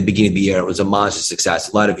in the beginning of the year. It was a monster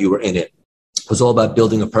success. A lot of you were in it. It was all about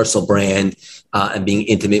building a personal brand and being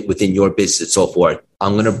intimate within your business and so forth.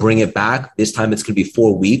 I'm going to bring it back. This time it's going to be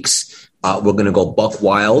 4 weeks. We're going to go buck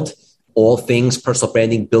wild. All things personal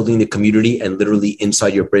branding, building the community, and literally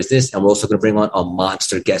inside your business. And we're also going to bring on a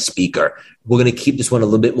monster guest speaker. We're going to keep this one a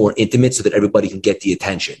little bit more intimate so that everybody can get the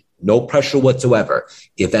attention. No pressure whatsoever.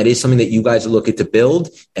 If that is something that you guys are looking to build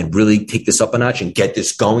and really take this up a notch and get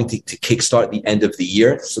this going to kickstart the end of the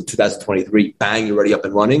year, so 2023, bang, you're already up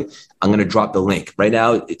and running, I'm going to drop the link. Right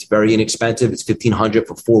now, it's very inexpensive. It's $1,500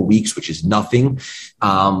 for 4 weeks, which is nothing.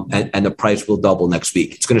 And the price will double next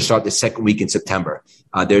week. It's going to start the second week in September.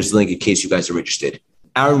 There's the link in case you guys are interested.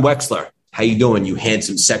 Aaron Wexler, how you doing, you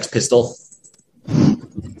handsome sex pistol?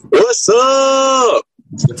 What's up?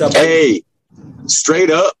 What's up? Hey,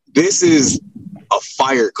 straight up, this is a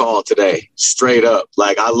fire call today. Straight up.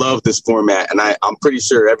 Like, I love this format, and I'm pretty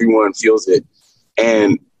sure everyone feels it.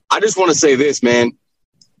 And I just want to say this, man.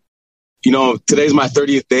 Today's my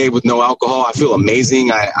 30th day with no alcohol. I feel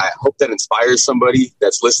amazing. I hope that inspires somebody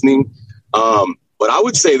that's listening. But I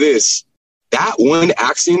would say this. That one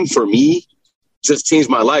action for me just changed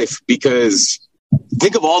my life, because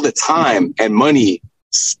think of all the time and money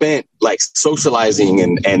spent like socializing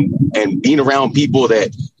and being around people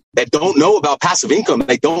that don't know about passive income.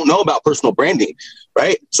 They don't know about personal branding.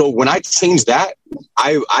 right? So when I changed that,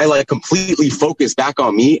 I like completely focused back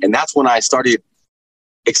on me. And that's when I started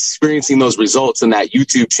experiencing those results in that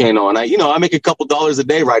YouTube channel. And I make a couple dollars a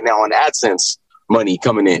day right now on AdSense money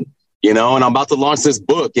coming in, and I'm about to launch this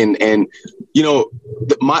book. And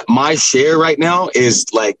my share right now is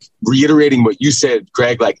like reiterating what you said,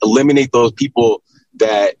 Craig, like eliminate those people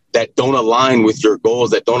that don't align with your goals,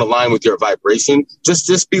 that don't align with your vibration.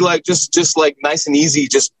 Just be like, just like nice and easy,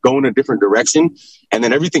 just go in a different direction. And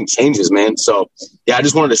then everything changes, man. So yeah, I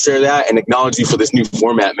just wanted to share that and acknowledge you for this new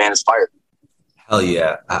format, man. It's fire. Hell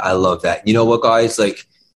yeah. I love that. You know what, guys, like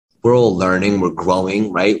we're all learning, we're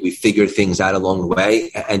growing, right? We figured things out along the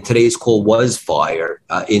way. And today's call was fire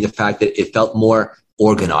in the fact that it felt more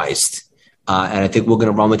organized. And I think we're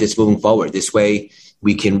going to run with this moving forward. This way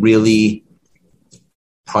we can really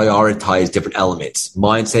prioritize different elements.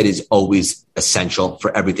 Mindset is always essential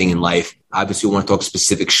for everything in life. Obviously, we want to talk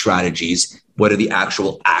specific strategies. What are the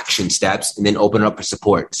actual action steps? And then open it up for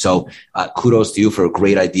support. So kudos to you for a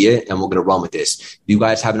great idea. And we're going to run with this. If you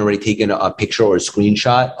guys haven't already taken a picture or a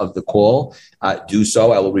screenshot of the call, do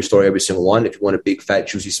so. I will restore every single one. If you want a big, fat,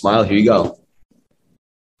 juicy smile, here you go.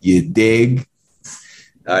 You dig?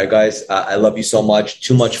 All right, guys. I love you so much.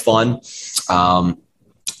 Too much fun.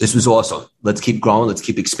 This was awesome. Let's keep growing. Let's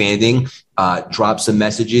keep expanding. Drop some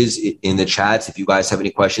messages in the chats if you guys have any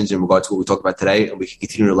questions in regards to what we talked about today, and we can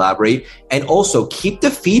continue to elaborate. And also keep the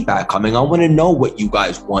feedback coming. I want to know what you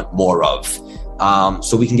guys want more of,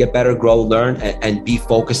 so we can get better, grow, learn, and be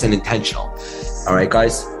focused and intentional. All right,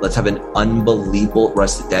 guys, let's have an unbelievable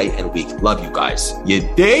rest of the day and week. Love you guys. You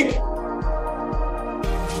dig?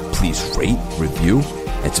 Please rate, review,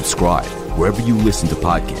 and subscribe wherever you listen to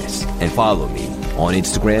podcasts, and follow me on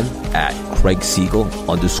Instagram at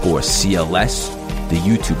CraigSiegel_CLS, the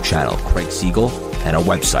YouTube channel Craig Siegel, and our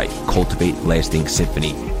website,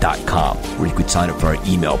 CultivateLastingSymphony.com, where you could sign up for our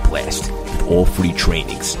email blast with all free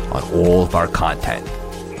trainings on all of our content.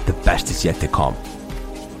 The best is yet to come.